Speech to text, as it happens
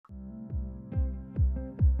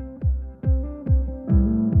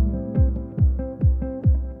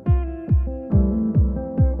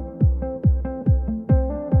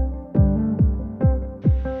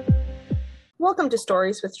Welcome to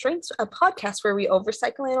Stories with Shrinks, a podcast where we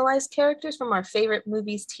over-psychoanalyze characters from our favorite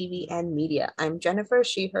movies, TV, and media. I'm Jennifer,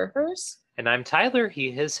 she, her, hers. And I'm Tyler,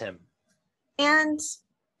 he, his, him. And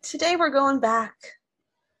today we're going back.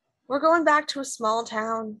 We're going back to a small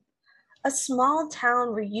town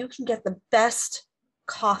where you can get the best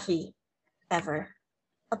coffee ever.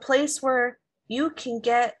 A place where you can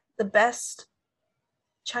get the best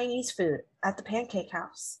Chinese food at the Pancake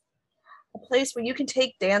House. A place where you can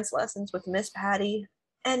take dance lessons with Miss Patty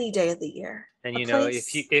any day of the year. And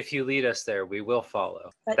if you lead us there, we will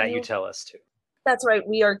follow that you tell us to. That's right.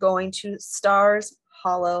 We are going to Stars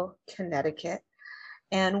Hollow, Connecticut.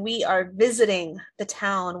 And we are visiting the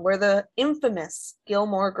town where the infamous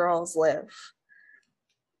Gilmore Girls live.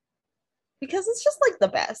 Because it's just like the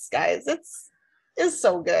best, guys. It's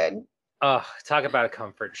so good. Oh, talk about a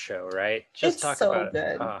comfort show, right? It's so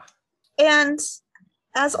good. And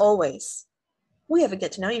as always, we have a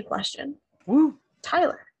get to know you question. Woo.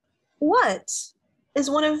 Tyler, what is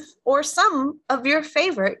one of or some of your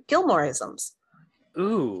favorite Gilmoreisms?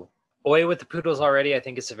 Ooh, Oi with the Poodles already. I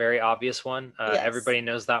think it's a very obvious one. Yes. Everybody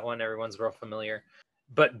knows that one. Everyone's real familiar.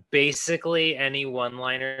 But basically, any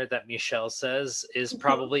one-liner that Michelle says is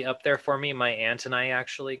probably up there for me. My aunt and I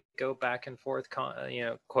actually go back and forth,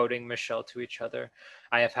 quoting Michelle to each other.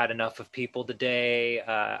 I have had enough of people today.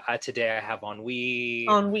 Today I have ennui.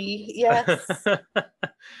 Ennui, yes.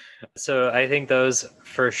 So I think those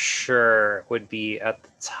for sure would be at the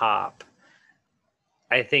top.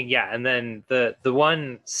 I think, yeah. And then the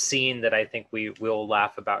one scene that I think we will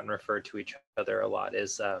laugh about and refer to each other a lot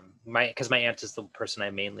is because my aunt is the person I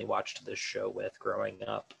mainly watched this show with growing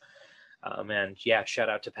up. And yeah, shout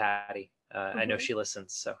out to Patty. I know she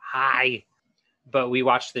listens, so hi. But we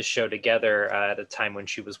watched this show together at a time when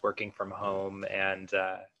she was working from home, and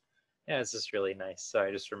it's just really nice. So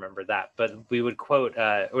I just remember that. But we would quote,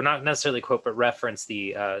 or not necessarily quote, but reference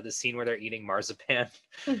the scene where they're eating marzipan,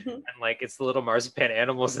 and like it's the little marzipan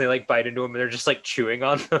animals, and they like bite into them, and they're just like chewing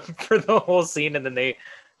on them for the whole scene, and then they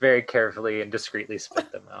very carefully and discreetly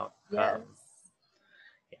spit them out. Yes.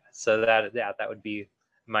 So that would be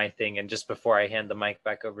my thing. And just before I hand the mic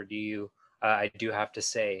back over to you, I do have to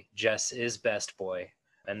say, Jess is best boy.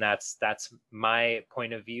 And that's my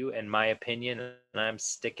point of view and my opinion, and I'm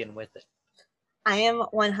sticking with it. I am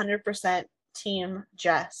 100% Team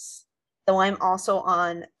Jess, though I'm also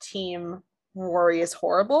on Team Rory is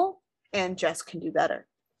horrible, and Jess can do better.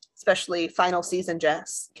 Especially final season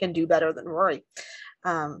Jess can do better than Rory.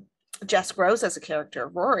 Jess grows as a character.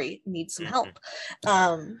 Rory needs some help.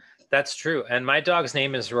 That's true. And my dog's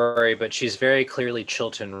name is Rory, but she's very clearly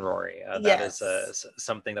Chilton Rory. That is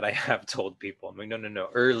something that I have told people. I'm like, no.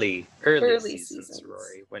 Early seasons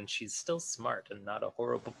Rory, when she's still smart and not a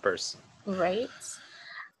horrible person. Right?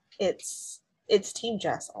 It's Team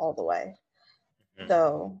Jess all the way.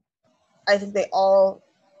 Though I think they all,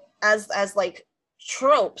 as like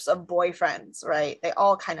tropes of boyfriends, right? They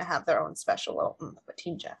all kind of have their own special little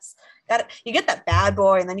Team Jess. You get that bad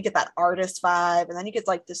boy, and then you get that artist vibe, and then you get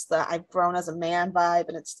like the I've grown as a man vibe,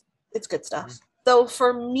 and it's good stuff. So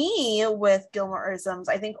for me with Gilmoreisms,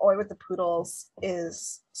 I think Oi with the Poodles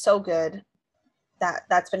is so good.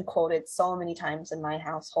 That's been quoted so many times in my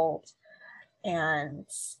household, and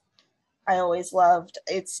I always loved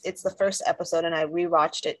it's the first episode, and I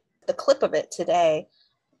rewatched it, the clip of it today,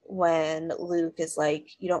 when Luke is like,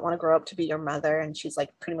 you don't want to grow up to be your mother, and she's like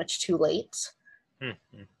pretty much too late.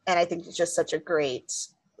 And I think it's just such a great,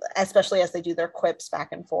 especially as they do their quips back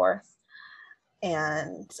and forth.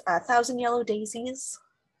 And 1,000 Yellow Daisies,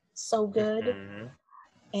 so good.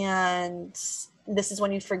 And this is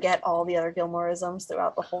when you forget all the other Gilmoreisms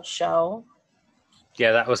throughout the whole show.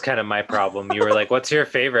 Yeah, that was kind of my problem. You were like, what's your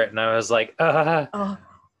favorite? And I was like,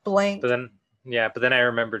 blank. But then I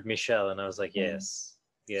remembered Michelle, and I was like, yes.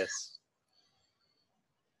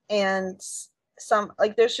 And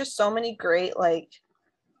there's just so many great like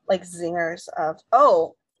zingers of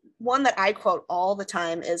one that I quote all the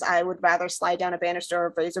time is, I would rather slide down a banister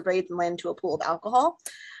of razor blades and land into a pool of alcohol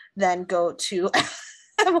than go to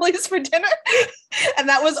Emily's for dinner. And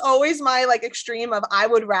that was always my like extreme of I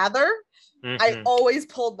would rather. I always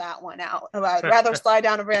pulled that one out. I'd rather slide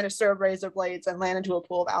down a banister of razor blades and land into a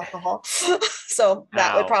pool of alcohol. So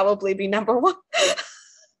that would probably be number one.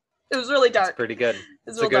 It was really dark. It's pretty good.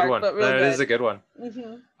 It's a good dark, one. But really it good. is a good one.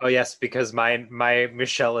 Oh yes, because my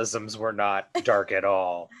Michelleisms were not dark at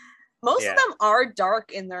all. Most of them are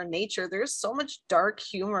dark in their nature. There's so much dark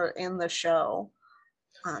humor in the show.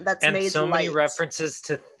 That's and made so light. many references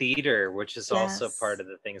to theater, which is also part of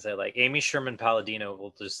the things I like. Amy Sherman Palladino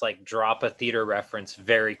will just like drop a theater reference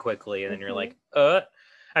very quickly, and then you're like,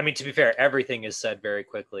 I mean, to be fair, everything is said very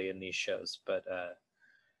quickly in these shows, but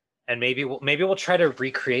and maybe we'll try to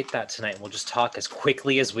recreate that tonight. We'll just talk as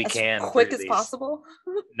quickly as we As can quick through as these. possible.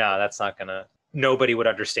 No, that's not gonna. Nobody would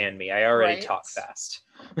understand me. I already Right. talk fast.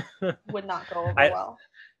 Would not go over I well.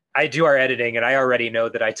 I do our editing, and I already know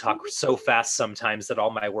that I talk so fast sometimes that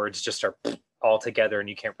all my words just are all together, and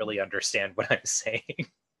you can't really understand what I'm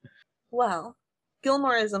saying. Well,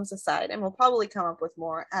 Gilmoreisms aside, and we'll probably come up with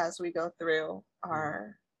more as we go through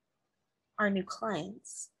our new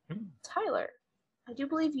clients. Tyler, I do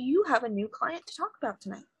believe you have a new client to talk about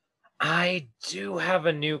tonight. I do have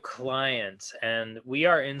a new client, and we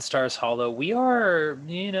are in Stars Hollow. We are,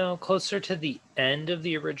 closer to the end of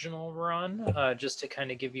the original run, just to kind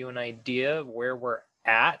of give you an idea of where we're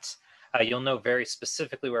at. You'll know very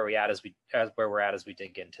specifically where we're at as we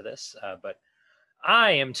dig into this. But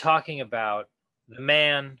I am talking about the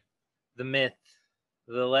man, the myth,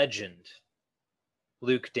 the legend,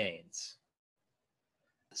 Luke Danes.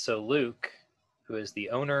 So Luke, who is the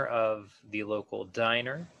owner of the local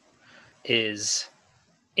diner, is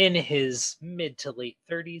in his mid to late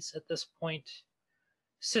 30s at this point,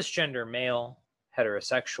 cisgender male,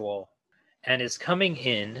 heterosexual, and is coming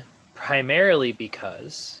in primarily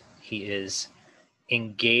because he is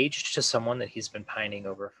engaged to someone that he's been pining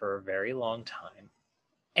over for a very long time,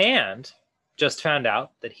 and just found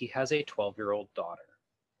out that he has a 12-year-old daughter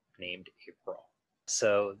named April.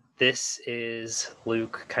 So this is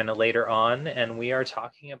Luke kind of later on, and we are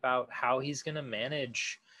talking about how he's going to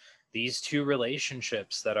manage these two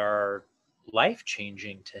relationships that are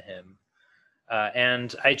life-changing to him.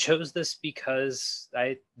 And I chose this because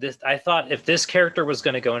I thought if this character was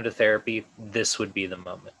going to go into therapy, this would be the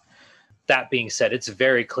moment. That being said, it's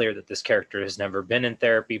very clear that this character has never been in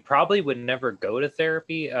therapy, probably would never go to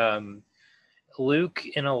therapy. Luke,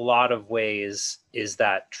 in a lot of ways, is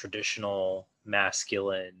that traditional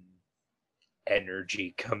masculine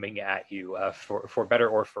energy coming at you, for better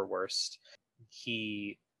or for worse.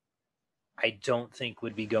 He, I don't think,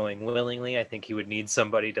 would be going willingly. I think he would need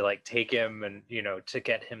somebody to like take him and to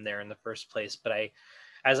get him there in the first place. But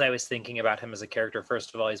as I was thinking about him as a character,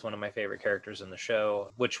 first of all, he's one of my favorite characters in the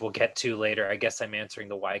show, which we'll get to later. I guess I'm answering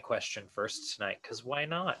the why question first tonight, because why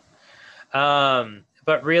not?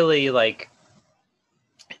 But really, like,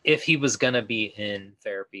 if he was going to be in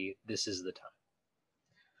therapy, this is the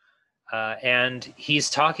time. And he's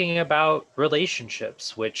talking about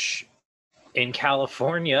relationships, which in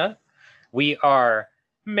California, we are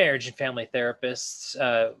marriage and family therapists,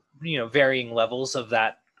 varying levels of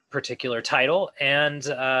that particular title. And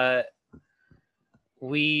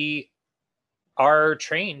we are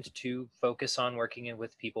trained to focus on working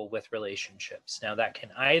with people with relationships. Now, that can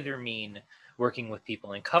either mean working with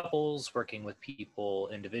people in couples, working with people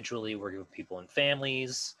individually, working with people in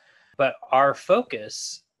families. But our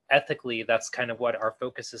focus, ethically, that's kind of what our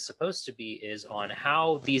focus is supposed to be, is on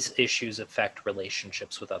how these issues affect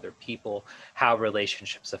relationships with other people, how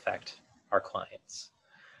relationships affect our clients.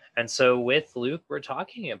 And so with Luke, we're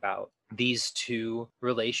talking about these two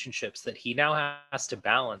relationships that he now has to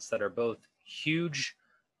balance that are both huge,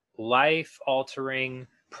 life-altering,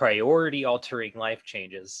 priority-altering life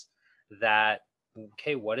changes that,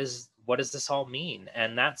 okay, what does this all mean?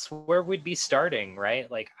 And that's where we'd be starting,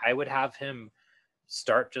 right? Like, I would have him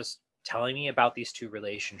start just telling me about these two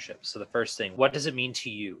relationships. So the first thing, what does it mean to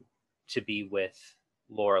you to be with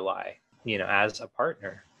Lorelai, as a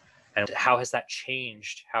partner? And how has that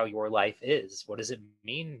changed how your life is? What does it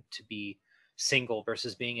mean to be single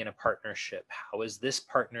versus being in a partnership? How is this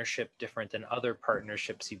partnership different than other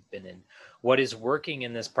partnerships you've been in? What is working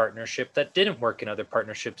in this partnership that didn't work in other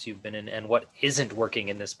partnerships you've been in? And what isn't working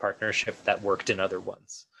in this partnership that worked in other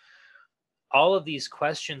ones? All of these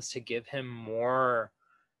questions to give him more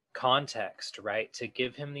context, right? To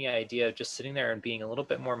give him the idea of just sitting there and being a little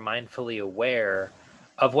bit more mindfully aware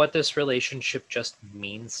of what this relationship just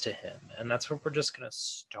means to him. And that's where we're just going to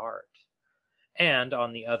start. And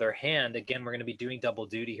on the other hand, again, we're going to be doing double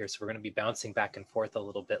duty here. So we're going to be bouncing back and forth a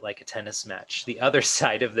little bit like a tennis match. The other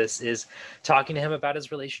side of this is talking to him about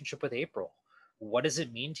his relationship with April. What does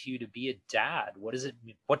it mean to you to be a dad?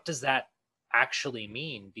 What does that actually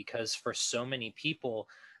mean? Because for so many people,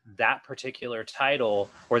 that particular title,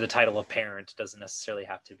 or the title of parent, doesn't necessarily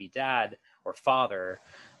have to be dad or father.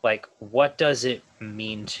 Like, what does it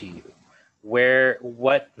mean to you?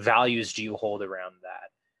 What values do you hold around that?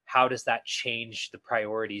 How does that change the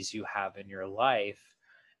priorities you have in your life?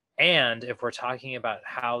 And if we're talking about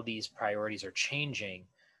how these priorities are changing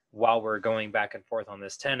while we're going back and forth on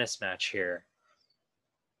this tennis match here,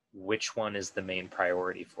 which one is the main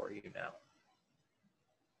priority for you now?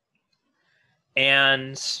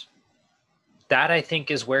 And that I think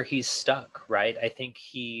is where he's stuck, right? I think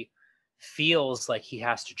he feels like he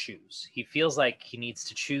has to choose. He feels like he needs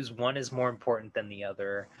to choose. One is more important than the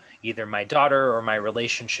other. Either my daughter or my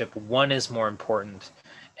relationship, one is more important,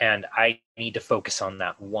 and I need to focus on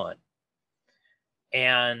that one.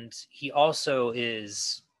 And he also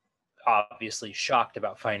is obviously shocked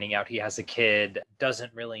about finding out he has a kid,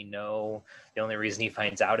 doesn't really know. The only reason he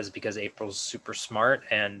finds out is because April's super smart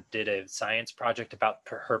and did a science project about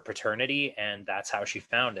her paternity, and that's how she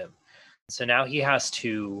found him. So now he has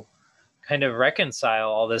to kind of reconcile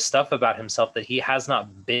all this stuff about himself that he has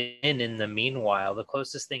not been in the meanwhile. The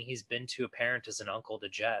closest thing he's been to a parent is an uncle to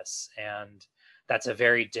Jess, and that's a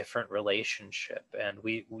very different relationship. And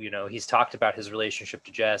he's talked about his relationship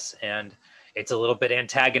to Jess, and it's a little bit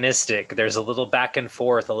antagonistic. There's a little back and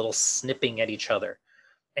forth, a little snipping at each other,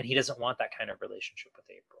 and he doesn't want that kind of relationship with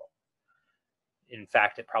April. In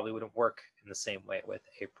fact, it probably wouldn't work in the same way with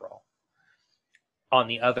April. On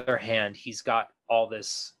the other hand, he's got all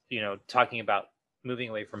this, talking about moving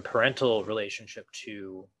away from parental relationship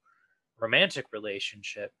to romantic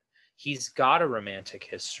relationship. He's got a romantic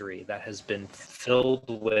history that has been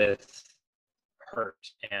filled with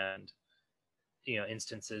hurt and,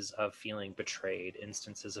 instances of feeling betrayed,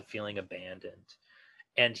 instances of feeling abandoned.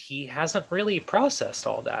 And he hasn't really processed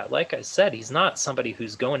all that. Like I said, he's not somebody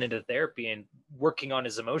who's going into therapy and working on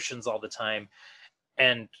his emotions all the time.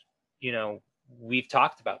 And, we've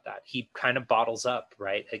talked about that. He kind of bottles up,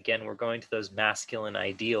 right? Again, we're going to those masculine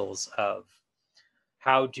ideals of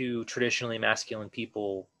how do traditionally masculine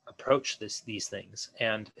people approach these things.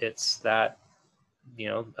 And it's that,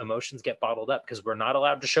 emotions get bottled up because we're not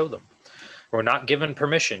allowed to show them. We're not given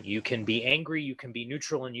permission. You can be angry, you can be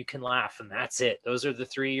neutral, and you can laugh, and that's it. Those are the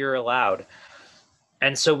three you're allowed.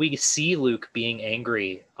 And so we see Luke being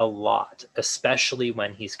angry a lot, especially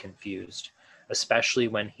when he's confused, especially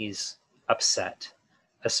when he's upset,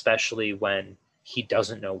 especially when he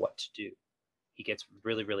doesn't know what to do. He gets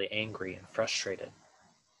really, really angry and frustrated.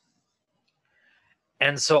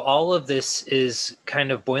 And so all of this is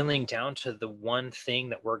kind of boiling down to the one thing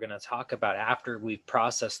that we're going to talk about after we've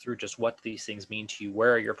processed through just what these things mean to you.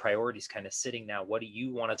 Where are your priorities kind of sitting now? What do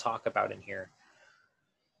you want to talk about in here?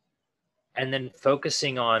 And then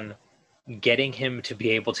focusing on getting him to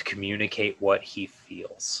be able to communicate what he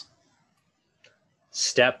feels.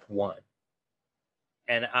 Step one.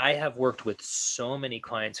 And I have worked with so many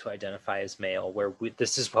clients who identify as male where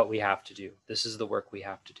this is what we have to do. This is the work we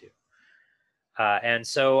have to do. And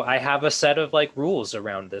so I have a set of rules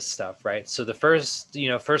around this stuff, right? So the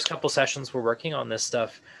first couple sessions we're working on this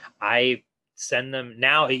stuff, I send them.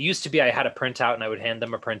 Now, it used to be I had a printout and I would hand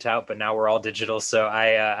them a printout, but now we're all digital. So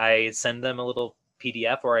I send them a little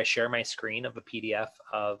PDF, or I share my screen of a PDF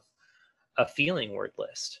of a feeling word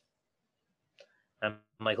list. I'm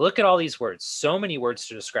like, look at all these words, so many words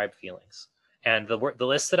to describe feelings. And the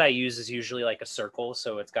list that I use is usually like a circle.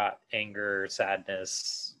 So it's got anger,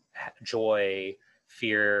 sadness, joy,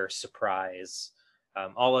 fear, surprise,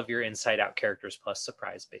 all of your inside out characters plus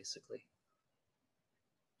surprise, basically.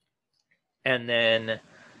 And then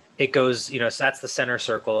it goes, so that's the center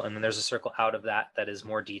circle. And then there's a circle out of that is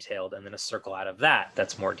more detailed. And then a circle out of that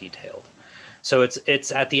that's more detailed. So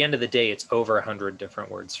it's at the end of the day, it's over 100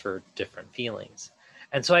 different words for different feelings.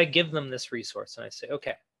 And so I give them this resource and I say,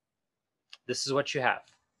 okay, this is what you have.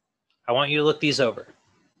 I want you to look these over.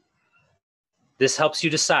 This helps you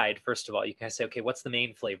decide, first of all. You can say, okay, what's the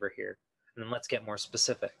main flavor here? And then let's get more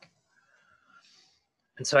specific.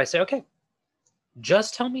 And so I say, okay,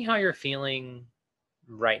 just tell me how you're feeling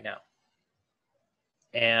right now.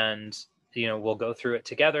 And, we'll go through it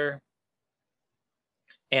together.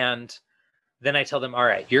 And then I tell them, all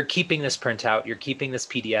right, you're keeping this printout, you're keeping this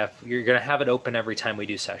PDF, you're going to have it open every time we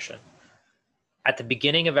do session. At the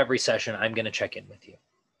beginning of every session, I'm going to check in with you.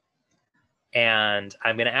 And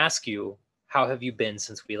I'm going to ask you, how have you been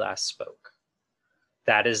since we last spoke?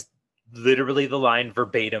 That is literally the line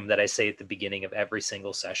verbatim that I say at the beginning of every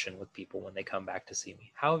single session with people when they come back to see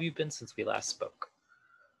me. How have you been since we last spoke?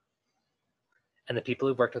 And the people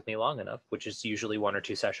who've worked with me long enough, which is usually 1 or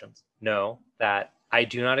 2 sessions, know that I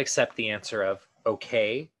do not accept the answer of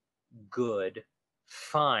okay, good,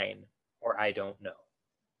 fine, or I don't know.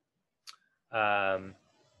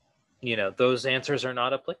 Those answers are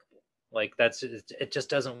not applicable. It just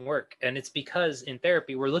doesn't work. And it's because in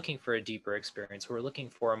therapy, we're looking for a deeper experience. We're looking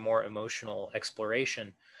for a more emotional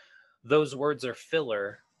exploration. Those words are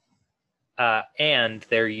filler, and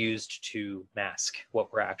they're used to mask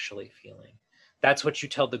what we're actually feeling. That's what you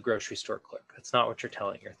tell the grocery store clerk. That's not what you're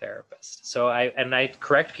telling your therapist. So I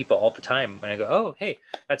correct people all the time. And I go, oh, hey,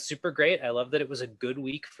 that's super great. I love that it was a good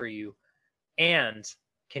week for you. And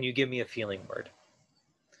Can you give me a feeling word?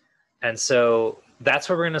 And so that's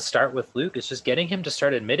where we're going to start with Luke, is just getting him to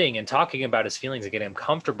start admitting and talking about his feelings and getting him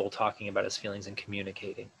comfortable talking about his feelings and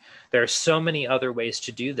communicating. There are so many other ways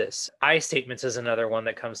to do this. I statements is another one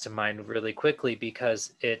that comes to mind really quickly,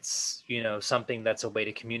 because it's, you know, something that's a way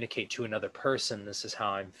to communicate to another person, this is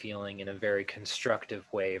how I'm feeling, in a very constructive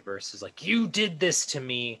way, versus like, you did this to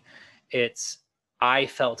me. It's, I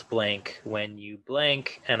felt blank when you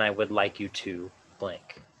blank, and I would like you to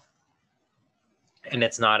blank. And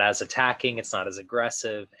it's not as attacking, it's not as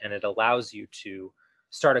aggressive, and it allows you to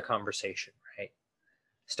start a conversation, right?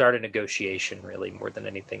 Start a negotiation, really, more than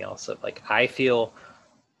anything else, of like, I feel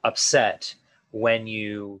upset when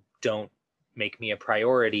you don't make me a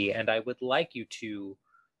priority, and I would like you to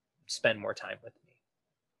spend more time with me,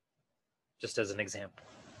 just as an example.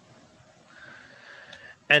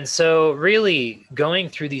 And so really going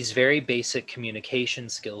through these very basic communication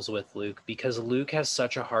skills with Luke, because Luke has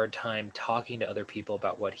such a hard time talking to other people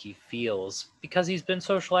about what he feels, because he's been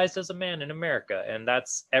socialized as a man in America. And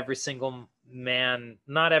that's every single man,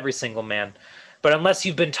 not every single man, but unless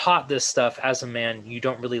you've been taught this stuff as a man, you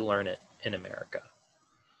don't really learn it in America,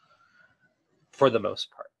 for the most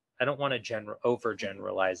part. I don't want to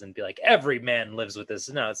overgeneralize and be like, every man lives with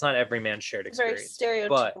this. No, it's not every man's shared experience. Very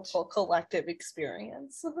stereotypical collective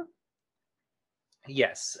experience.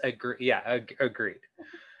 Yes, agree. Yeah, agreed.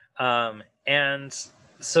 And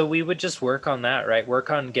so we would just work on that, right?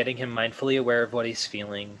 Work on getting him mindfully aware of what he's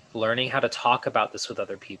feeling, learning how to talk about this with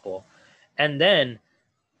other people, and then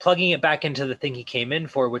plugging it back into the thing he came in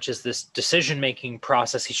for, which is this decision-making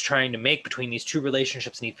process he's trying to make between these two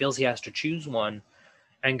relationships, and he feels he has to choose one,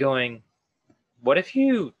 and going, what if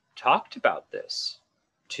you talked about this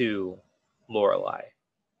to Lorelai,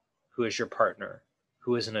 who is your partner,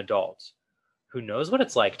 who is an adult, who knows what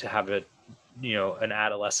it's like to have an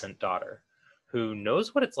adolescent daughter, who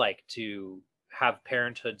knows what it's like to have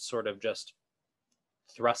parenthood sort of just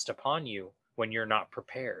thrust upon you when you're not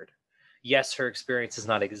prepared. Yes, her experience is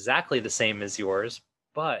not exactly the same as yours,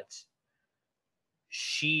 but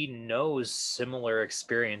she knows similar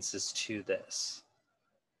experiences to this.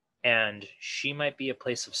 And she might be a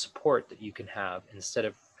place of support that you can have, instead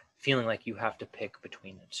of feeling like you have to pick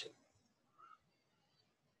between the two.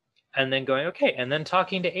 And then going, okay, and then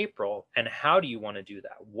talking to April, and how do you want to do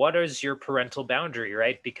that? What is your parental boundary,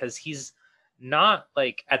 right? Because he's not,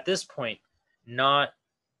 like, at this point, not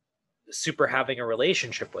super having a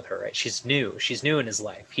relationship with her, right? She's new in his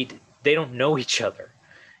life. They don't know each other.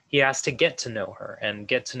 He has to get to know her and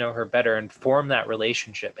get to know her better and form that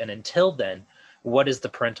relationship. And until then, what is the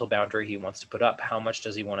parental boundary he wants to put up? How much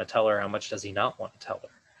does he want to tell her? How much does he not want to tell her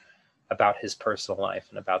about his personal life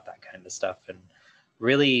and about that kind of stuff? And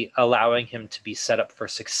really allowing him to be set up for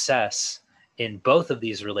success in both of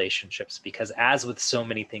these relationships, because as with so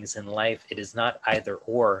many things in life, it is not either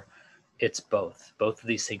or, it's both. Both of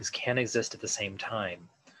these things can exist at the same time.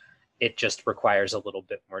 It just requires a little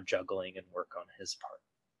bit more juggling and work on his part.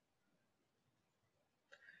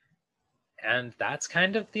 And that's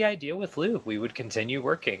kind of the idea with Luke. We would continue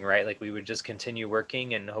working, right? Like, we would just continue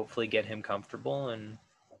working and hopefully get him comfortable and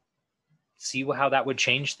see how that would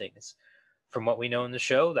change things. From what we know in the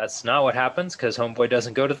show, that's not what happens, because Homeboy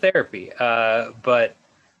doesn't go to therapy. But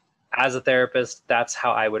as a therapist, that's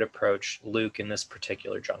how I would approach Luke in this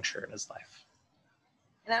particular juncture in his life.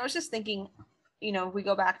 And I was just thinking, we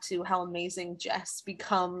go back to how amazing Jess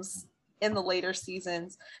becomes in the later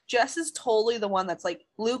seasons. Jess is totally the one that's like,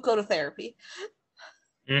 Luke, go to therapy.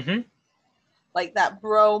 Mm-hmm. Like that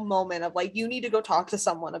bro moment of like, you need to go talk to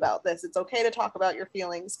someone about this. It's okay to talk about your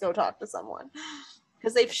feelings. Go talk to someone.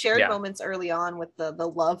 Because they've shared moments early on with the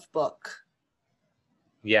love book.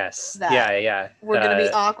 Yes. Yeah. We're going to be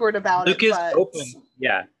awkward about Luke it. Luke is open.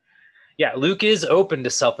 Yeah. Luke is open to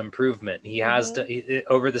self-improvement. He has to,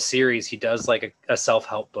 over the series, he does like a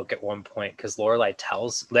self-help book at one point, because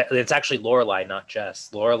it's actually Lorelai, not Jess.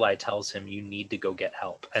 Lorelai tells him, you need to go get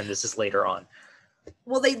help. And this is later on.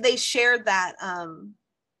 Well, they shared that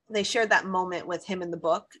moment with him in the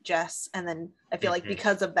book, Jess, and then I feel like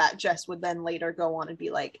because of that, Jess would then later go on and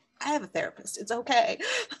be like, I have a therapist, it's okay.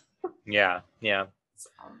 Yeah.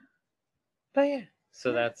 But yeah,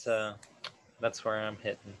 so that's where I'm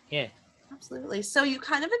hitting. Yeah, absolutely. So you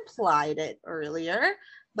kind of implied it earlier,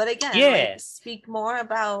 but again, speak more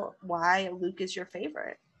about why Luke is your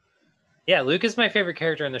favorite. Yeah, Luke is my favorite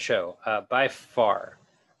character in the show, by far.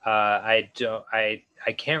 I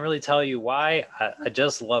can't really tell you why. I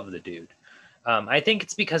just love the dude. I think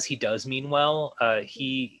it's because he does mean well.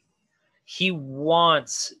 He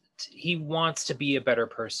wants to be a better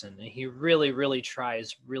person. He really, really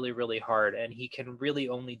tries really, really hard, and he can really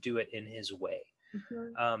only do it in his way.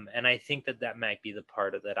 And I think that might be the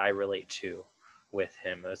part of that I relate to with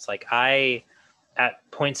him. It's like I, at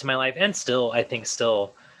points in my life, and still, I think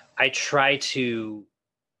still, I try to,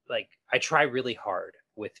 like, I try really hard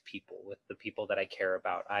with the people that I care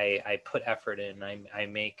about. I put effort in. I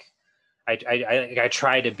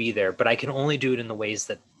try to be there, but I can only do it in the ways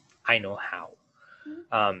that I know how.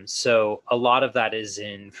 So a lot of that is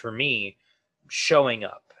in, for me, showing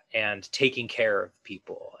up and taking care of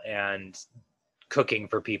people, and cooking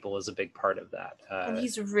for people is a big part of that. And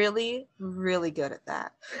he's really, really good at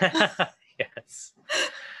that. Yes.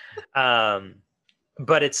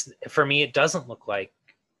 But it's, for me, it doesn't look like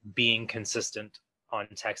being consistent on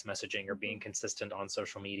text messaging or being consistent on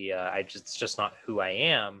social media. It's just not who I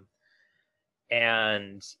am.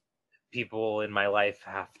 And people in my life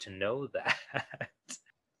have to know that.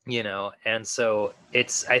 And so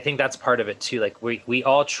I think that's part of it too. Like we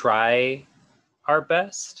all try our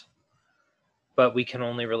best, but we can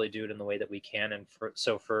only really do it in the way that we can. And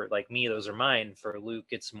for like me, those are mine. For Luke,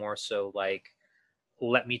 it's more so like,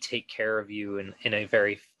 let me take care of you in a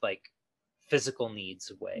very like physical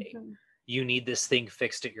needs way. You need this thing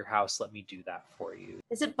fixed at your house, let me do that for you.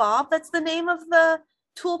 Is it Bob that's the name of the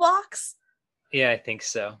toolbox? Yeah, I think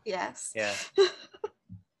so. Yes. Yeah.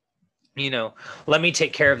 Let me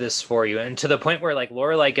take care of this for you. And to the point where like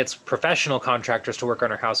Lorelai gets professional contractors to work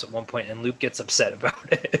on her house at one point, and Luke gets upset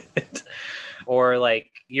about it. Or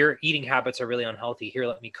like, your eating habits are really unhealthy, here,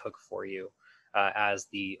 let me cook for you, as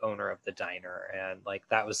the owner of the diner. And like,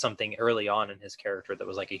 that was something early on in his character that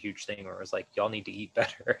was like a huge thing, where it was like, y'all need to eat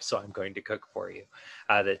better, so I'm going to cook for you.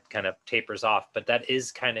 That kind of tapers off, but that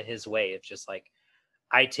is kind of his way. It's just like,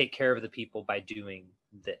 I take care of the people by doing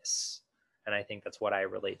this. And I think that's what I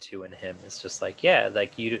relate to in him. It's just like, yeah,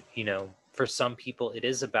 like for some people it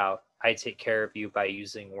is about, I take care of you by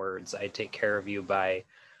using words, I take care of you by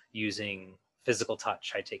using physical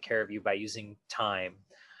touch, I take care of you by using time.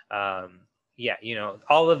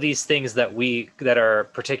 All of these things that are a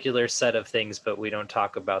particular set of things, but we don't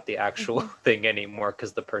talk about the actual thing anymore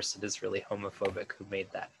because the person is really homophobic who made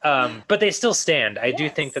that. But they still stand. I do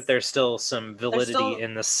think that there's still some validity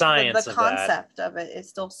in the science the of that. The concept of it is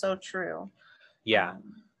still so true. Yeah.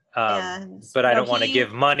 But I don't want to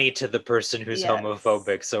give money to the person who's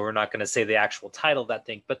homophobic, so we're not going to say the actual title of that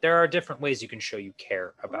thing. But there are different ways you can show you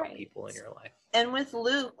care about people in your life. And with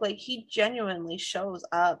Luke, like, he genuinely shows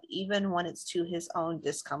up even when it's to his own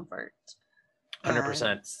discomfort.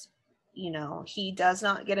 100%. He does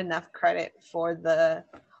not get enough credit for the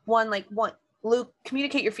one. Luke,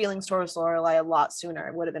 communicate your feelings towards Lorelai a lot sooner.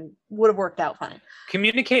 It would have worked out fine.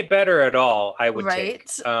 Communicate better at all, I would take.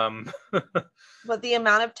 But the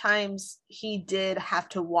amount of times he did have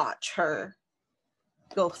to watch her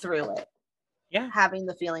go through it, having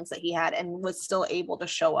the feelings that he had, and was still able to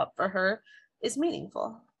show up for her, is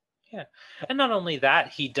meaningful. Yeah. And not only that,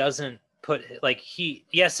 he doesn't put, like,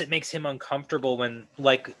 yes, it makes him uncomfortable when,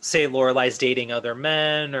 like, say Lorelai's dating other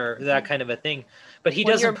men or that kind of a thing, but he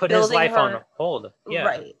doesn't put his life on hold.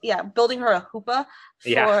 Right. Yeah. Building her a hoopah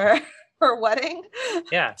for her wedding.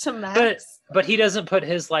 Yeah. To Max. But he doesn't put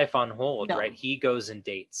his life on hold, right? He goes and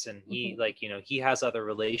dates, and he he has other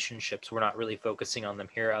relationships. We're not really focusing on them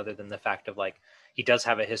here, other than the fact of, like, he does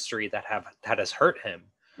have a history that has hurt him.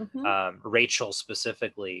 Rachel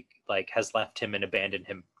specifically, like, has left him and abandoned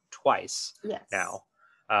him twice now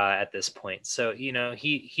at this point. So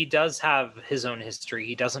he does have his own history.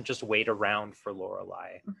 He doesn't just wait around for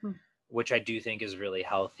Lorelai, which I do think is really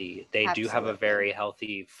healthy. They do have a very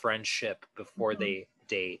healthy friendship before they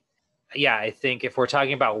date. Yeah, I think if we're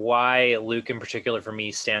talking about why Luke in particular for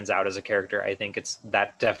me stands out as a character, I think it's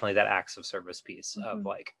definitely that acts of service piece of,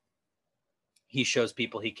 like, he shows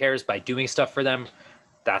people he cares by doing stuff for them.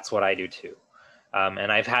 That's what I do too.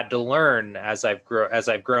 And I've had to learn as I've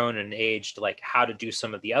grown and aged, like, how to do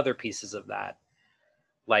some of the other pieces of that,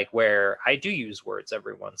 like where I do use words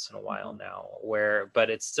every once in a while now, but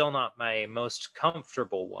it's still not my most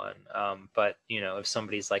comfortable one. But if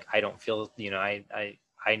somebody's like, I don't feel,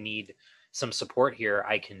 I need some support here,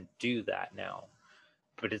 I can do that now.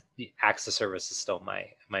 But acts of service is still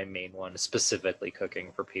my main one, specifically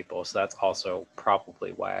cooking for people. So that's also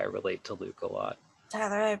probably why I relate to Luke a lot.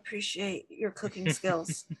 Tyler, I appreciate your cooking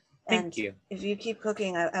skills. Thank you. If you keep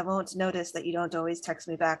cooking, I won't notice that you don't always text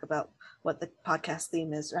me back about what the podcast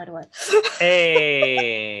theme is right away.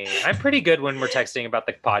 Hey, I'm pretty good when we're texting about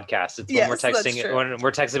the podcast. It's when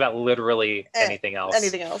we're texting about literally anything else.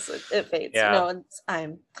 Anything else, it fades. Yeah.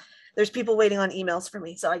 There's people waiting on emails for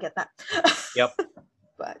me, so I get that. Yep.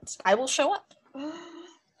 But I will show up.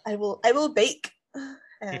 I will bake,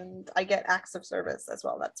 and I get acts of service as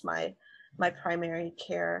well. That's my primary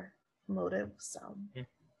care motive. So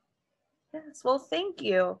yes, well, thank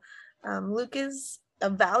you. Luke is a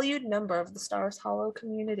valued member of the Stars Hollow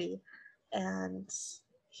community, and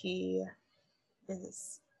he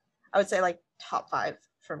is, I would say, like top 5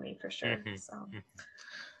 for me for sure. So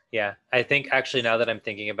yeah, I think actually now that I'm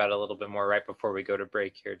thinking about it a little bit more right before we go to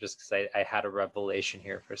break here, just because I had a revelation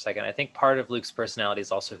here for a second. I think part of Luke's personality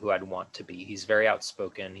is also who I'd want to be. He's very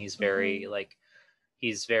outspoken. He's very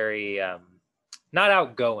he's very not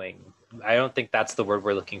outgoing. I don't think that's the word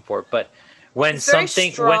we're looking for, but when he's very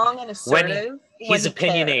something strong and assertive, he's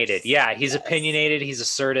opinionated. cares. Yeah, he's opinionated, he's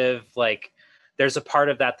assertive. Like there's a part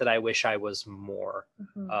of that I wish I was more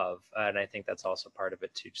of, and I think that's also part of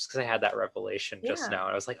it too, just because I had that revelation just now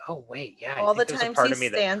and I was like, oh wait, yeah, all I think the there's a times part he of me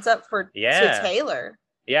stands up for to Taylor.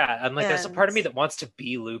 Yeah, I'm like, there's a part of me that wants to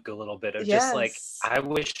be Luke a little bit of just like, I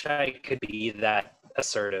wish I could be that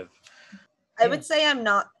assertive. I would say I'm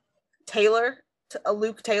not a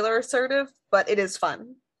Luke Taylor assertive, but it is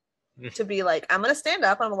fun to be like, I'm gonna stand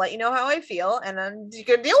up, I'm gonna let you know how I feel, and then you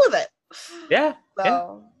can deal with it. Yeah.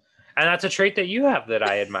 And that's a trait that you have that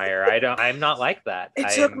I admire. I'm not like that. It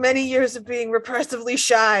took many years of being repressively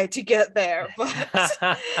shy to get there, but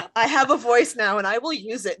I have a voice now and I will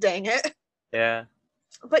use it, dang it. Yeah.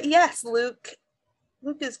 But yes, Luke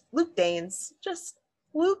Danes. Just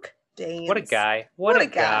Luke Danes. What a guy. What a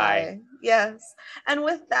guy. Yes. And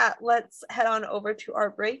with that, let's head on over to our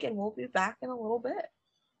break and we'll be back in a little bit.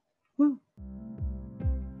 Woo.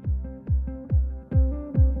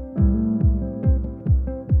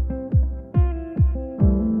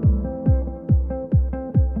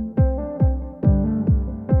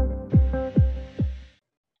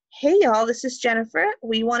 Hey y'all, this is Jennifer.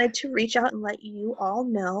 We wanted to reach out and let you all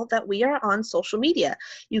know that we are on social media.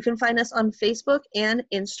 You can find us on Facebook and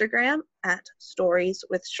Instagram at Stories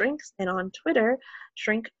with Shrinks, and on Twitter,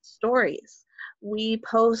 Shrink Stories. We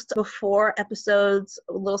post before episodes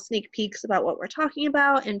little sneak peeks about what we're talking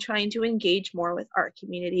about and trying to engage more with our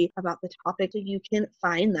community about the topic, so you can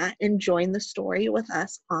find that and join the story with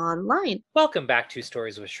us online. Welcome back to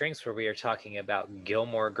Stories with Shrinks, where we are talking about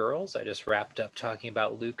Gilmore Girls. I just wrapped up talking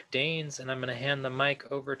about Luke Danes, and I'm going to hand the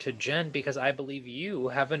mic over to Jen because I believe you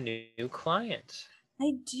have a new client.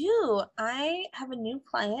 I do. I have a new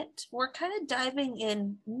client. We're kind of diving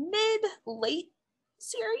in mid-late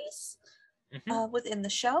series within the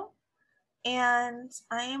show. And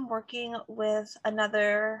I am working with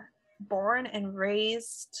another born and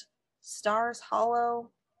raised Stars Hollow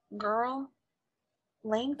girl,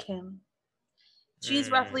 Lane Kim.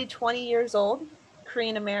 She's roughly 20 years old,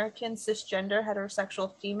 Korean American, cisgender,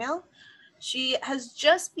 heterosexual female. She has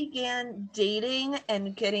just began dating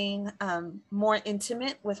and getting more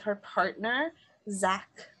intimate with her partner, Zach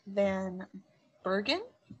Van Bergen.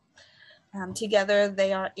 Together,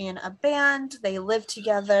 they are in a band. They live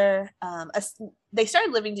together. They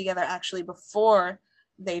started living together actually before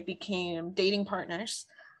they became dating partners.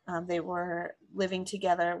 They were living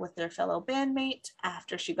together with their fellow bandmate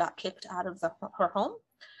after she got kicked out of her home.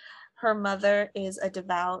 Her mother is a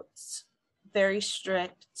devout, very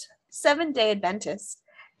strict 7-day Adventist.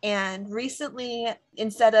 And recently,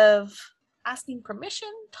 instead of asking permission,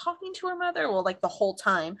 talking to her mother, well, like the whole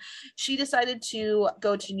time, she decided to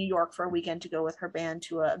go to New York for a weekend to go with her band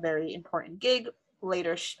to a very important gig.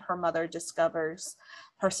 Later, her mother discovers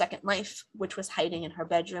her second life, which was hiding in her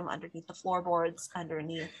bedroom, underneath the floorboards,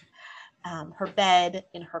 underneath her bed,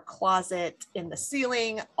 in her closet, in the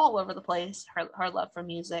ceiling, all over the place, her love for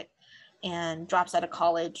music, and drops out of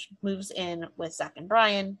college, moves in with Zach and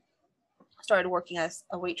Brian, started working as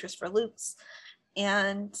a waitress for Luke's,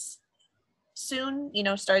 and soon,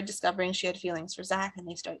 started discovering she had feelings for Zach, and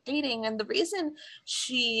they start dating. And the reason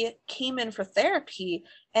she came in for therapy,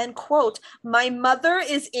 and quote, "My mother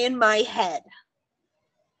is in my head."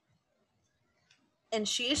 And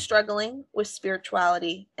she is struggling with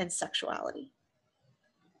spirituality and sexuality.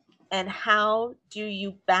 And how do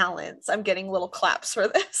you balance? I'm getting little claps for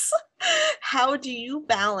this. How do you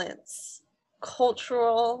balance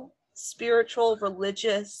cultural, spiritual,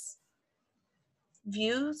 religious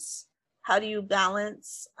views? How do you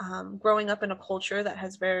balance growing up in a culture that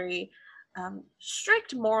has very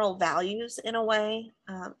strict moral values in a way,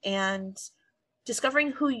 and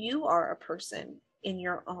discovering who you are a person in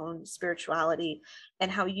your own spirituality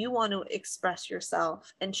and how you want to express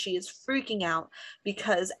yourself? And she is freaking out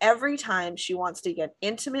because every time she wants to get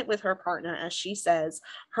intimate with her partner, as she says,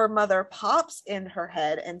 her mother pops in her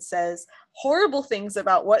head and says horrible things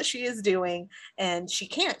about what she is doing, and she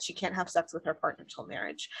can't have sex with her partner till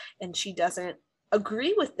marriage. And she doesn't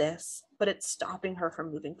agree with this, but it's stopping her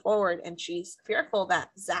from moving forward. And she's fearful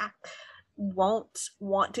that Zach won't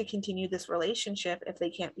want to continue this relationship if they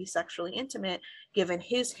can't be sexually intimate, given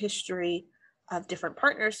his history of different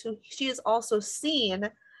partners who she has also seen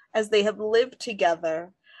as they have lived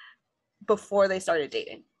together before they started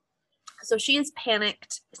dating. So she is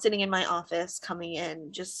panicked, sitting in my office, coming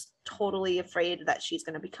in, just totally afraid that she's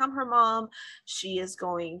going to become her mom. She is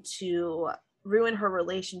going to ruin her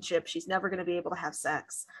relationship. She's never going to be able to have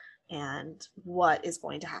sex. And what is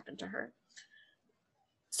going to happen to her?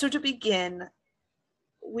 So to begin,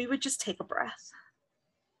 we would just take a breath.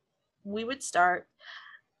 We would start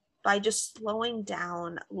by just slowing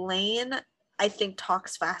down. Lane, I think,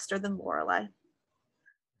 talks faster than Lorelai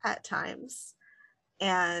at times.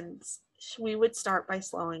 And we would start by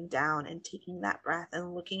slowing down and taking that breath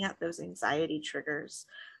and looking at those anxiety triggers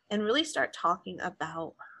and really start talking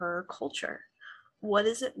about her culture. What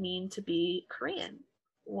does it mean to be Korean?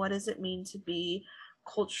 What does it mean to be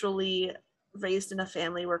culturally raised in a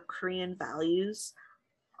family where Korean values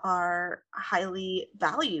are highly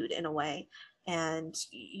valued in a way? And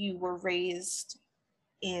you were raised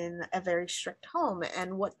in a very strict home,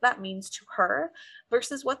 and what that means to her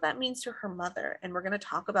versus what that means to her mother. And we're going to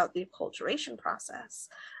talk about the acculturation process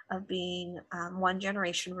of being one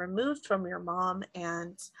generation removed from your mom,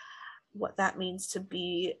 and what that means to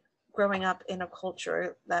be growing up in a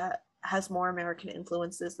culture that has more American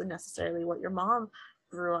influences than necessarily what your mom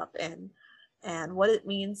grew up in, and what it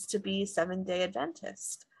means to be Seventh-day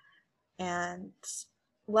Adventist. And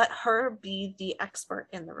let her be the expert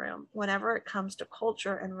in the room. Whenever it comes to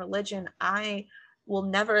culture and religion, I will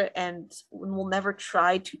never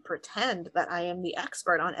try to pretend that I am the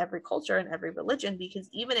expert on every culture and every religion, because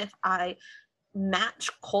even if I match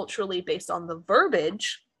culturally based on the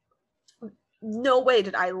verbiage, no way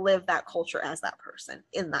did I live that culture as that person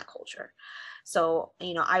in that culture. So,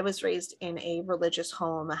 I was raised in a religious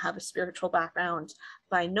home. I have a spiritual background.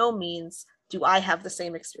 By no means do I have the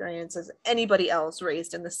same experience as anybody else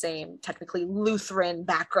raised in the same technically Lutheran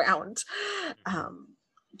background.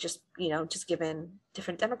 Just given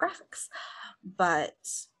different demographics. But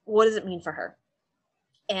what does it mean for her?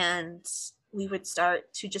 And we would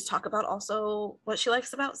start to just talk about also what she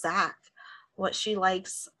likes about Zach, what she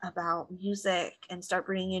likes about music, and start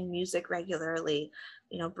bringing in music regularly.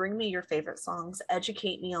 Bring me your favorite songs,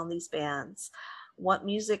 educate me on these bands. What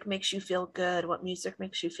music makes you feel good? What music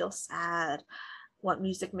makes you feel sad? What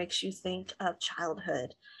music makes you think of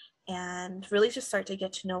childhood? And really just start to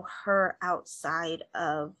get to know her outside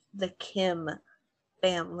of the Kim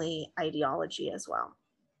family ideology as well.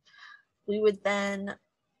 We would then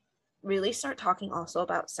really start talking also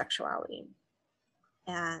about sexuality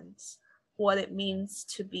and what it means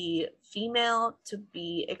to be female, to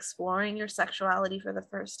be exploring your sexuality for the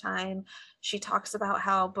first time. She talks about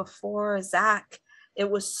how before Zach, it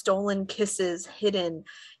was stolen kisses hidden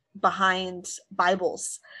behind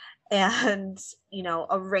Bibles and,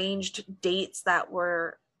 arranged dates that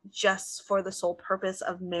were just for the sole purpose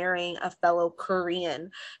of marrying a fellow Korean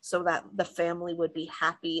so that the family would be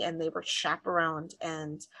happy, and they were chaperoned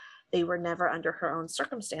and they were never under her own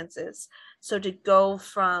circumstances. So to go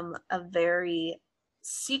from a very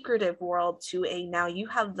secretive world to a now you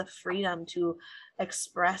have the freedom to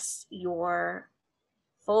express your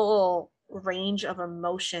full range of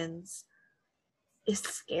emotions is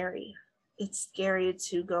scary. It's scary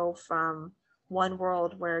to go from one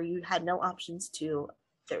world where you had no options to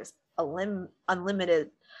there's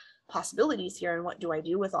unlimited possibilities here, and what do I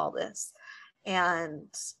do with all this? And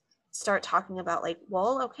start talking about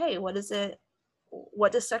okay, what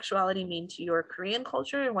does sexuality mean to your Korean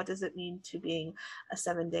culture, and what does it mean to being a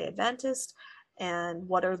Seventh-day Adventist, and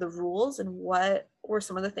what are the rules, and what were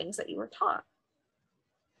some of the things that you were taught?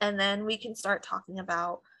 And then we can start talking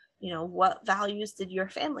about, what values did your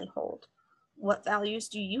family hold? What values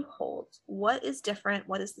do you hold? What is different?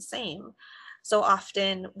 What is the same? So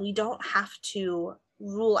often we don't have to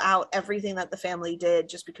rule out everything that the family did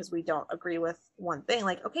just because we don't agree with one thing.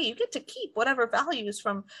 Okay, you get to keep whatever values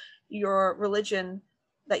from your religion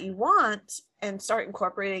that you want and start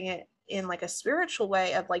incorporating it in a spiritual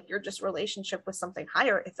way of your just relationship with something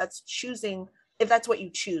higher, if that's what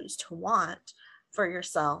you choose to want for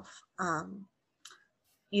yourself.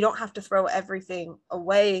 You don't have to throw everything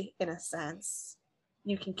away in a sense.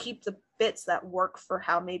 You can keep the bits that work for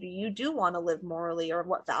how maybe you do want to live morally or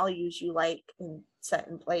what values you like and set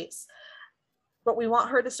in place. But we want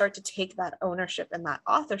her to start to take that ownership and that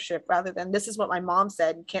authorship rather than this is what my mom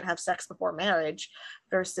said, you can't have sex before marriage,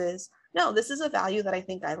 versus no, this is a value that I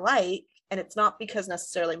think I like, and it's not because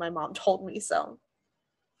necessarily my mom told me so.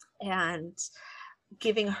 And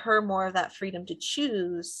giving her more of that freedom to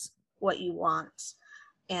choose what you want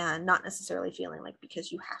and not necessarily feeling like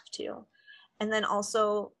because you have to. And then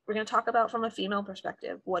also, we're going to talk about from a female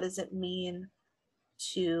perspective, what does it mean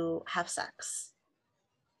to have sex?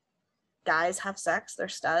 Guys have sex, they're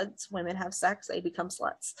studs. Women have sex, they become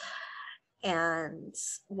sluts. And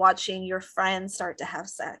watching your friends start to have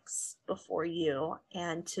sex before you,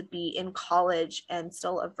 and to be in college and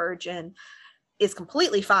still a virgin is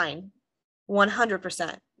completely fine.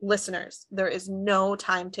 100%. Listeners, there is no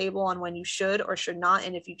timetable on when you should or should not.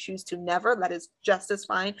 And if you choose to never, that is just as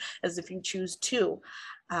fine as if you choose to.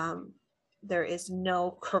 There is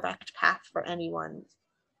no correct path for anyone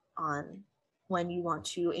on when you want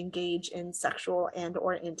to engage in sexual and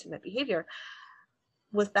or intimate behavior.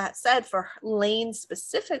 With that said, for Lane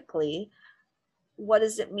specifically, what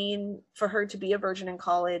does it mean for her to be a virgin in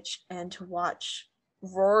college and to watch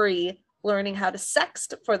Rory learning how to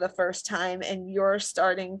sext for the first time, and you're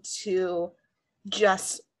starting to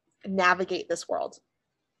just navigate this world?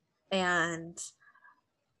 And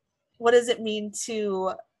what does it mean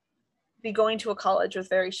to be going to a college with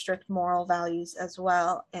very strict moral values as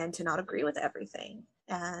well, and to not agree with everything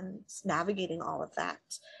and navigating all of that?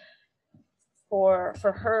 For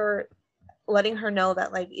her, letting her know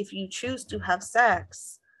that, like, if you choose to have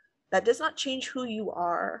sex, that does not change who you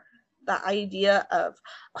are. The idea of,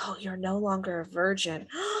 oh, you're no longer a virgin.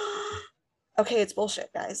 Okay, it's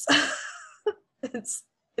bullshit, guys. it's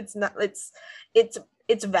not,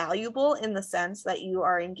 it's valuable in the sense that you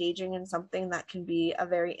are engaging in something that can be a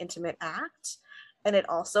very intimate act, and it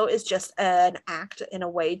also is just an act in a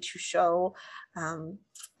way to show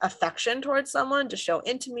affection towards someone, to show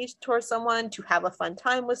intimacy towards someone, to have a fun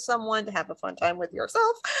time with someone, to have a fun time with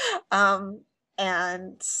yourself,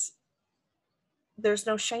 and there's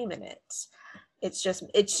no shame in it. It's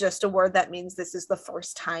just a word that means this is the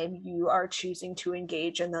first time you are choosing to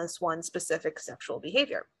engage in this one specific sexual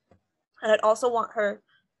behavior. And I'd also want her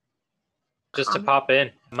just to pop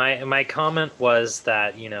in. My comment was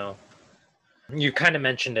that, you know, you kind of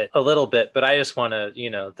mentioned it a little bit, but I just want to,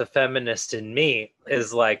 you know, the feminist in me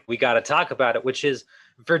is like, we got to talk about it, which is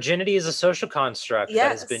virginity is a social construct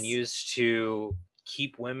that has been used to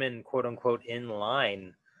keep women, quote unquote, in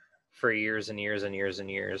line for years and years and years and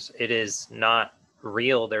years. It is not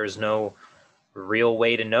real. There's no real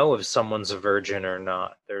way to know if someone's a virgin or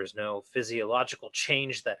not. There's no physiological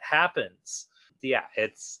change that happens. Yeah,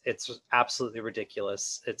 it's absolutely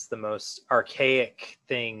ridiculous. It's the most archaic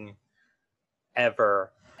thing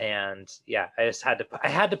ever. And yeah, I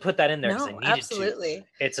had to put that in there because I needed absolutely.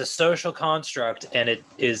 to. It's a social construct, and it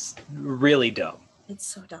is really dumb. It's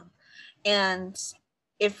so dumb. And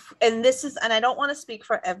this is, and I don't want to speak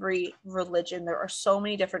for every religion. There are so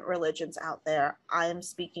many different religions out there. I am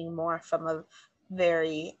speaking more from a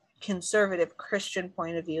very conservative Christian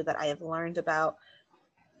point of view that I have learned about.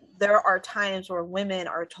 There are times where women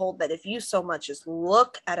are told that if you so much as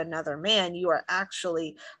look at another man, you are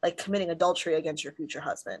actually like committing adultery against your future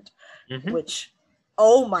husband, which,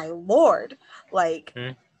 oh my Lord, like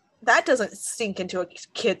that doesn't sink into a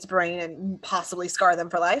kid's brain and possibly scar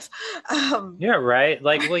them for life. Yeah, right.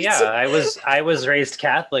 Like, well, yeah, I was raised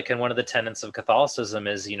Catholic, and one of the tenets of Catholicism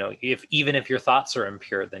is, you know, even if your thoughts are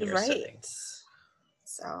impure, then you're sinning.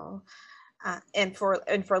 So, and for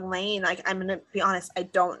Lane, like, I'm gonna be honest, I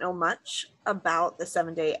don't know much about the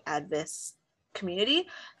 7-Day Adventist community,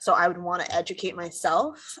 so I would want to educate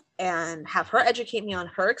myself and have her educate me on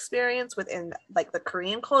her experience within like the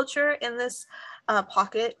Korean culture in this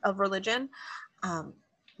pocket of religion,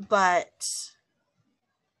 but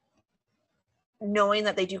knowing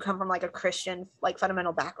that they do come from like a Christian like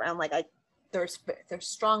fundamental background, like there's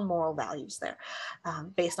strong moral values there,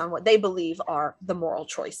 based on what they believe are the moral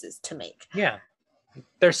choices to make. Yeah,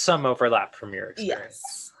 there's some overlap from your experience.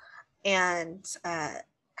 Yes. And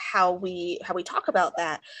how we talk about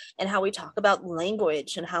that, and how we talk about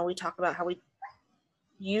language, and how we talk about how we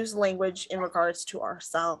use language in regards to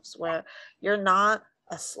ourselves, where you're not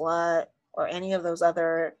a slut or any of those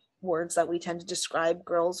other words that we tend to describe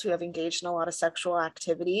girls who have engaged in a lot of sexual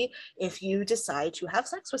activity. If you decide to have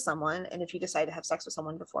sex with someone, and if you decide to have sex with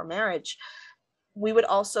someone before marriage, we would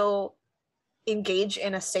also engage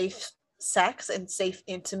in a safe sex and safe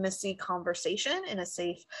intimacy conversation, in a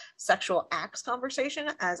safe sexual acts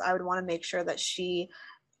conversation, as I would want to make sure that she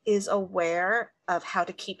is aware of how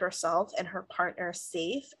to keep herself and her partner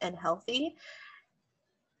safe and healthy,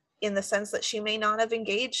 in the sense that she may not have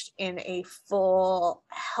engaged in a full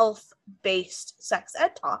health-based sex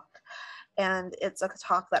ed talk. And it's a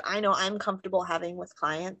talk that I know I'm comfortable having with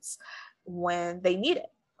clients when they need it,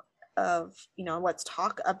 of, you know, let's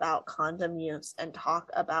talk about condom use and talk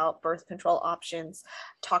about birth control options,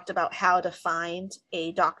 talked about how to find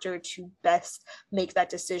a doctor to best make that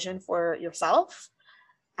decision for yourself,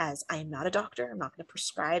 as I am not a doctor. I'm not going to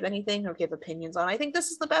prescribe anything or give opinions on, I think this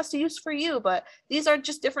is the best use for you, but these are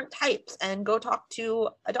just different types, and go talk to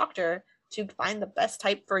a doctor to find the best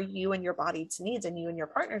type for you and your body's needs and you and your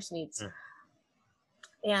partner's needs.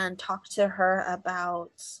 And talk to her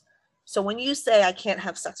about, so when you say I can't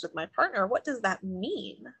have sex with my partner, what does that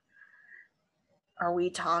mean? Are we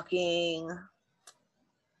talking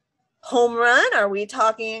home run? Are we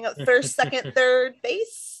talking first, second, third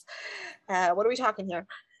base? What are we talking here?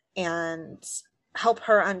 And help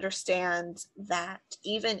her understand that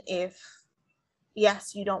even if,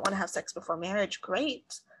 yes, you don't want to have sex before marriage,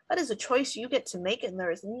 great. That is a choice you get to make, and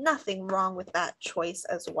there is nothing wrong with that choice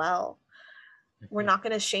as well. We're not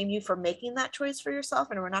going to shame you for making that choice for yourself,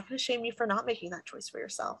 and we're not going to shame you for not making that choice for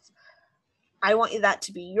yourself. I want that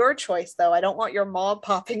to be your choice, though. I don't want your mom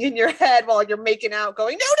popping in your head while you're making out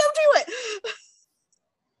going, no, don't do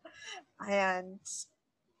it. And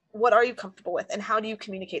what are you comfortable with, and how do you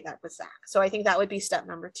communicate that with Zach? So I think that would be step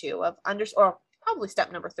number 2 of or probably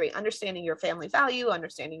step number 3, understanding your family value,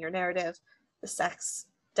 understanding your narrative, the sex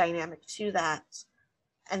dynamic to that,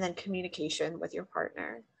 and then communication with your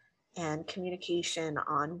partner and communication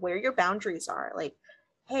on where your boundaries are. Like,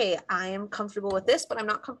 hey, I am comfortable with this, but I'm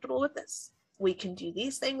not comfortable with this. We can do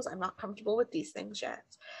these things. I'm not comfortable with these things yet.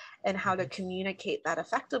 And how to communicate that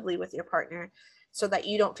effectively with your partner so that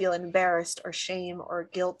you don't feel embarrassed or shame or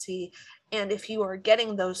guilty. And if you are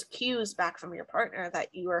getting those cues back from your partner that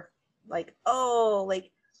you are like, oh,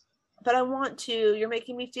 like, but I want to, you're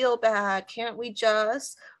making me feel bad. Can't we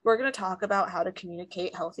just, we're going to talk about how to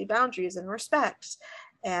communicate healthy boundaries and respect,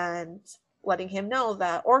 and letting him know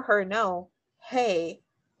that, or her know, hey,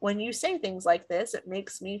 when you say things like this, it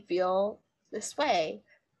makes me feel this way.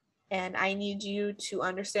 And I need you to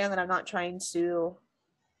understand that I'm not trying to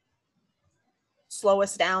slow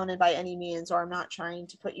us down and by any means, or I'm not trying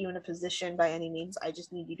to put you in a position by any means. I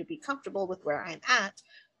just need you to be comfortable with where I'm at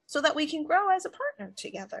so that we can grow as a partner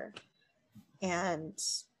together. And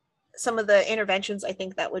some of the interventions I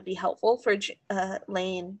think that would be helpful for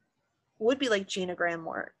Lane would be like genogram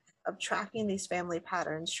work of tracking these family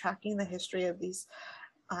patterns, tracking the history of these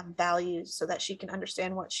values so that she can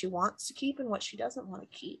understand what she wants to keep and what she doesn't want to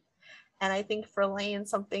keep. And I think for Lane,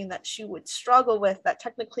 something that she would struggle with that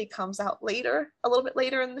technically comes out later, a little bit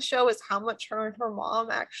later in the show, is how much her and her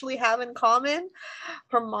mom actually have in common.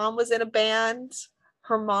 Her mom was in a band.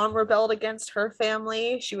 Her mom rebelled against her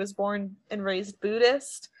family. She was born and raised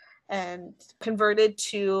Buddhist and converted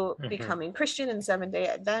to becoming Christian and Seventh-day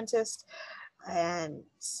Adventist. And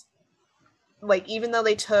like, even though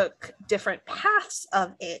they took different paths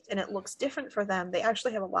of it and it looks different for them, they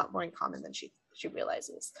actually have a lot more in common than she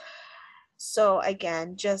realizes. So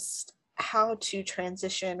again, just how to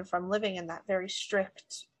transition from living in that very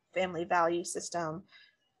strict family value system,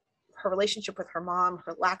 her relationship with her mom,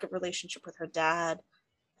 her lack of relationship with her dad,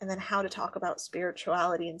 and then how to talk about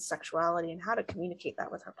spirituality and sexuality and how to communicate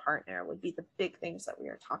that with her partner would be the big things that we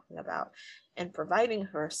are talking about, and providing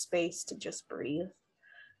her space to just breathe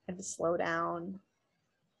and to slow down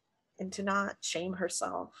and to not shame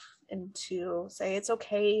herself, and to say it's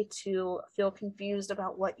okay to feel confused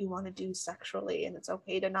about what you want to do sexually, and it's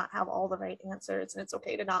okay to not have all the right answers, and it's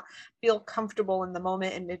okay to not feel comfortable in the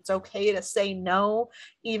moment, and it's okay to say no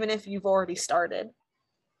even if you've already started.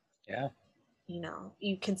 Yeah. You know,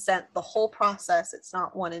 you consent the whole process. It's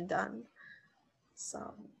not one and done.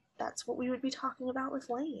 So that's what we would be talking about with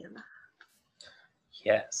Lane.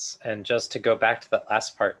 Yes. And just to go back to that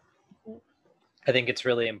last part, I think it's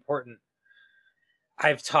really important.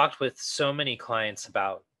 I've talked with so many clients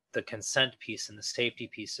about the consent piece and the safety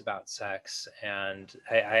piece about sex. And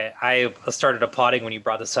I started applauding when you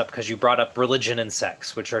brought this up, because you brought up religion and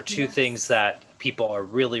sex, which are two things that people are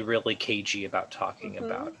really, really cagey about talking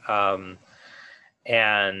about.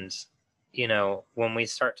 And, you know, when we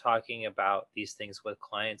start talking about these things with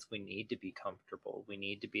clients, we need to be comfortable. We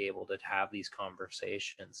need to be able to have these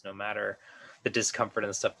conversations, no matter the discomfort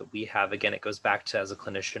and the stuff that we have. Again, it goes back to, as a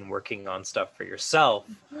clinician, working on stuff for yourself,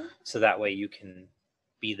 so that way you can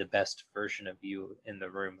be the best version of you in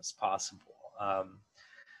the room as possible.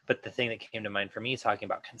 But the thing that came to mind for me, talking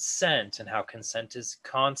about consent and how consent is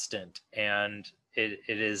constant and it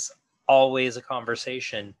is always a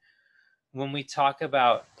conversation. When we talk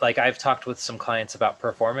about, like, I've talked with some clients about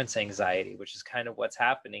performance anxiety, which is kind of what's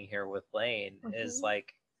happening here with Lane, is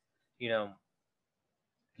like, you know,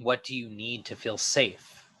 what do you need to feel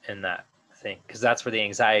safe in that thing? Because that's where the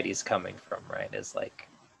anxiety is coming from, right? Is like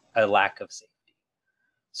a lack of safety.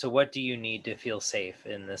 So what do you need to feel safe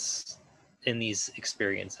in these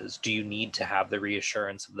experiences? Do you need to have the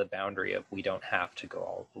reassurance of the boundary of, we don't have to go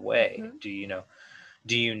all the way? Do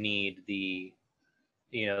you need the,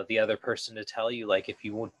 the other person to tell you, like,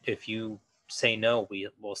 if you say no, we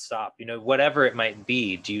will stop, whatever it might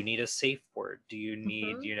be. Do you need a safe word? Do you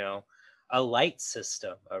need, a light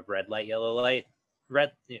system, a red light, yellow light,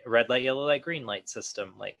 red light, yellow light, green light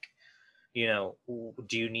system? Like, do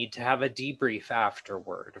you need to have a debrief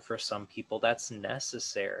afterward? For some people that's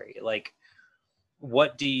necessary. Like,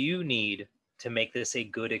 what do you need to make this a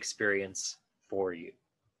good experience for you?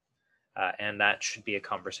 And that should be a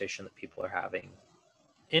conversation that people are having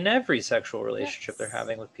in every sexual relationship they're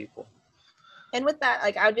having with people. And with that,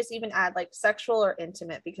 like, I would just even add like sexual or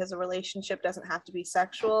intimate, because a relationship doesn't have to be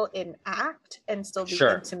sexual in act and still be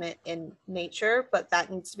intimate in nature, but that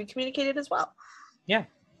needs to be communicated as well. Yeah,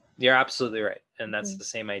 you're absolutely right. And that's the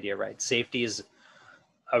same idea, right? Safety is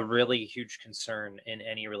a really huge concern in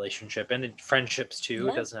any relationship, and in friendships too.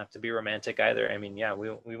 It doesn't have to be romantic either. I mean,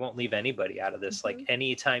 we won't leave anybody out of this. Like,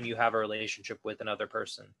 anytime you have a relationship with another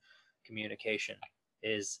person, communication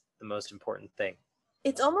is the most important thing.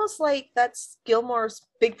 It's almost like that's Gilmore's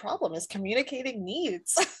big problem, is communicating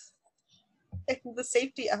needs and the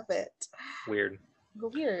safety of it. Weird,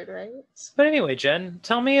 right? But anyway, Jen,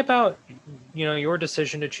 tell me about your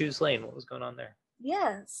decision to choose Lane. What was going on there?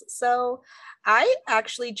 Yes, so I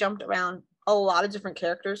actually jumped around a lot of different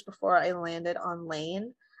characters before I landed on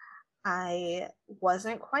Lane. I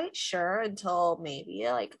wasn't quite sure until maybe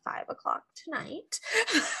like 5:00 tonight,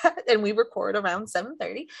 and we record around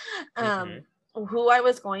 7:30. Who I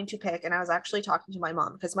was going to pick, and I was actually talking to my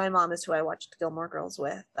mom, because my mom is who I watched Gilmore Girls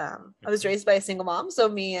with. I was raised by a single mom, so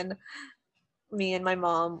me and my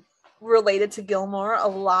mom related to Gilmore a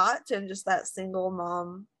lot, and just that single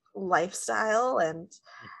mom lifestyle, and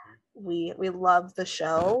we love the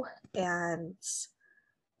show, and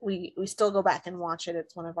we still go back and watch it.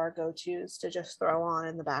 It's one of our go-tos to just throw on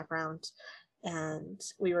in the background. And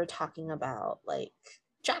we were talking about like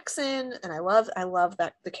Jackson, and I love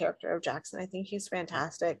that the character of Jackson. I think he's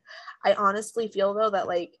fantastic. I honestly feel though that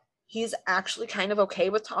like he's actually kind of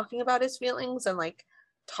okay with talking about his feelings and like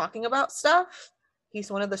talking about stuff.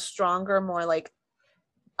 He's one of the stronger, more like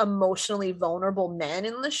emotionally vulnerable men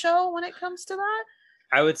in the show when it comes to that.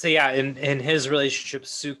 I would say, in his relationship,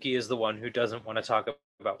 Suki is the one who doesn't want to talk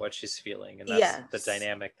about what she's feeling, and that's the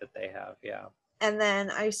dynamic that they have. Yeah. And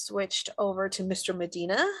then I switched over to Mr.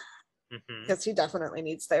 Medina, because he definitely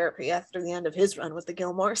needs therapy after the end of his run with the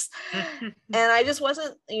Gilmores. And I just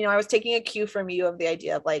wasn't, I was taking a cue from you of the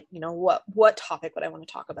idea of like, what topic would I want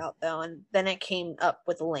to talk about though? And then it came up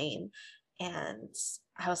with Lane, and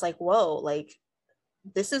I was like, whoa, like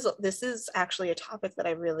this is actually a topic that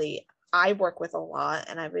I work with a lot,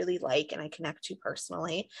 and I really like, and I connect to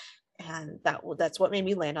personally. And that's what made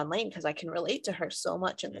me land on Lane, because I can relate to her so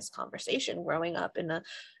much in this conversation, growing up in a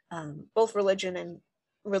both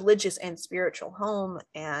religious and spiritual home,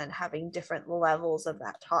 and having different levels of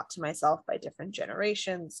that taught to myself by different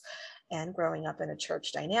generations, and growing up in a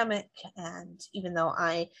church dynamic. And even though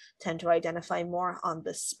I tend to identify more on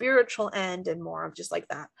the spiritual end and more of just like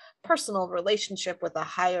that personal relationship with a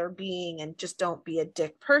higher being and just don't be a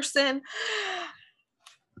dick person,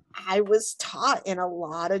 I was taught in a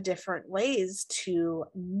lot of different ways to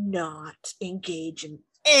not engage in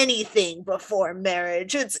anything before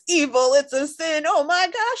marriage. It's evil, it's a sin, oh my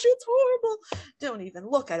gosh, it's horrible, don't even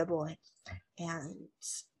look at a boy. And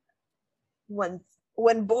when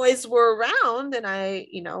boys were around and I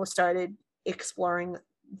started exploring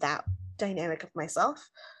that dynamic of myself,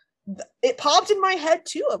 it popped in my head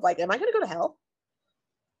too, of like, am I gonna go to hell?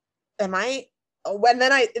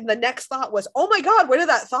 The next thought was, oh my god, where did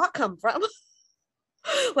that thought come from?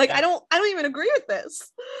 Like, I don't even agree with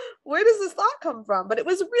this. Where does this thought come from? But it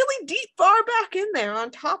was really deep, far back in there, on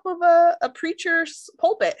top of a preacher's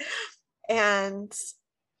pulpit. And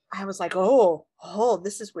I was like, oh,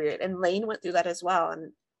 this is weird. And Lane went through that as well.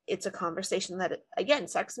 And it's a conversation that, again,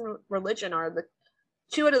 sex and religion are the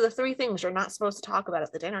 2 out of the 3 things you're not supposed to talk about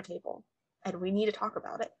at the dinner table. And we need to talk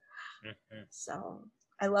about it. So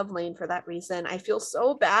I love Lane for that reason. I feel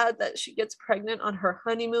so bad that she gets pregnant on her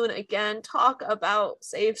honeymoon again. Talk about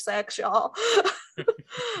safe sex, y'all.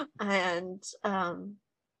 And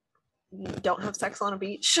don't have sex on a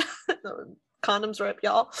beach. Condoms rip,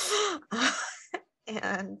 y'all.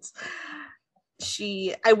 And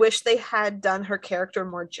I wish they had done her character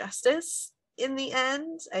more justice in the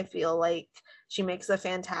end. I feel like she makes a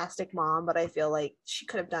fantastic mom, but I feel like she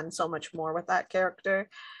could have done so much more with that character.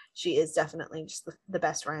 She is definitely just the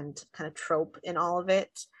best friend kind of trope in all of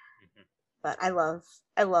it. But I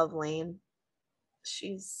love Lane.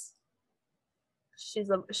 She's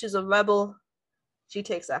a rebel. She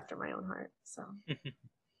takes after my own heart. So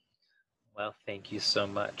well, thank you so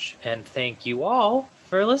much, and thank you all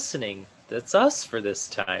for listening. that's us for this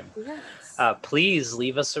time. Yes. Please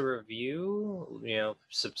leave us a review,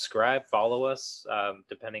 subscribe, follow us,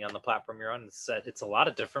 depending on the platform you're on. It's a lot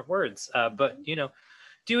of different words, but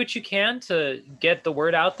do what you can to get the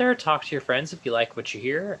word out there. Talk to your friends if you like what you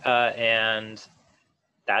hear, and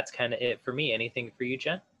that's kind of it for me. Anything for you,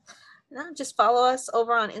 Jen? No, just follow us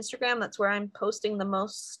over on Instagram. That's where I'm posting the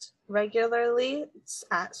most regularly. It's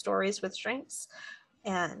at Stories with Shrinks.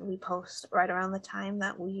 And we post right around the time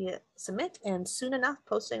that we submit, and soon enough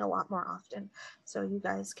posting a lot more often. So you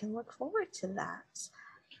guys can look forward to that.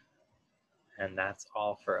 And that's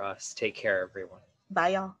all for us. Take care, everyone. Bye,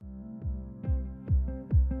 y'all.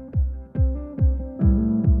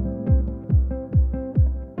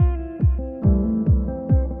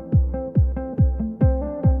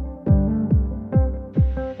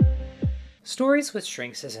 Stories with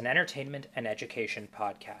Shrinks is an entertainment and education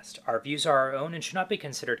podcast. Our views are our own and should not be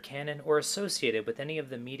considered canon or associated with any of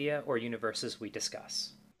the media or universes we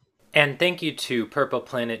discuss. And thank you to Purple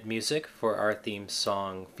Planet Music for our theme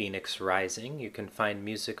song, Phoenix Rising. You can find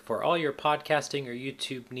music for all your podcasting or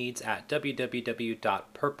YouTube needs at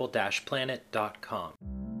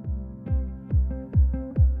www.purple-planet.com.